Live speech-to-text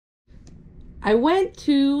I went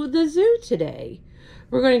to the zoo today.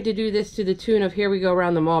 We're going to do this to the tune of Here We Go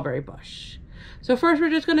Around the Mulberry Bush. So first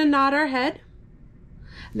we're just going to nod our head.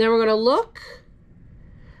 Then we're going to look.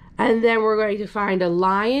 And then we're going to find a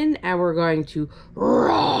lion and we're going to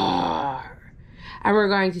roar. And we're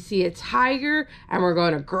going to see a tiger and we're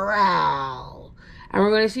going to growl. And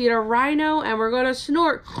we're going to see a rhino and we're going to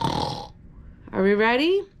snort. Are we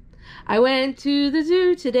ready? I went to the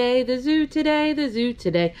zoo today, the zoo today, the zoo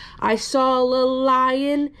today. I saw a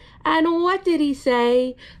lion, and what did he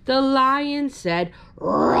say? The lion said,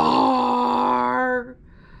 roar.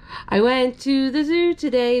 I went to the zoo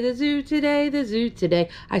today, the zoo today, the zoo today.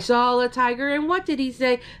 I saw a tiger, and what did he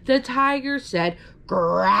say? The tiger said,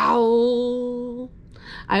 growl.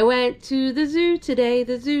 I went to the zoo today,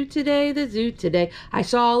 the zoo today, the zoo today. I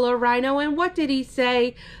saw a rhino, and what did he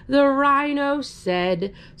say? The rhino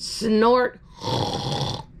said, snort.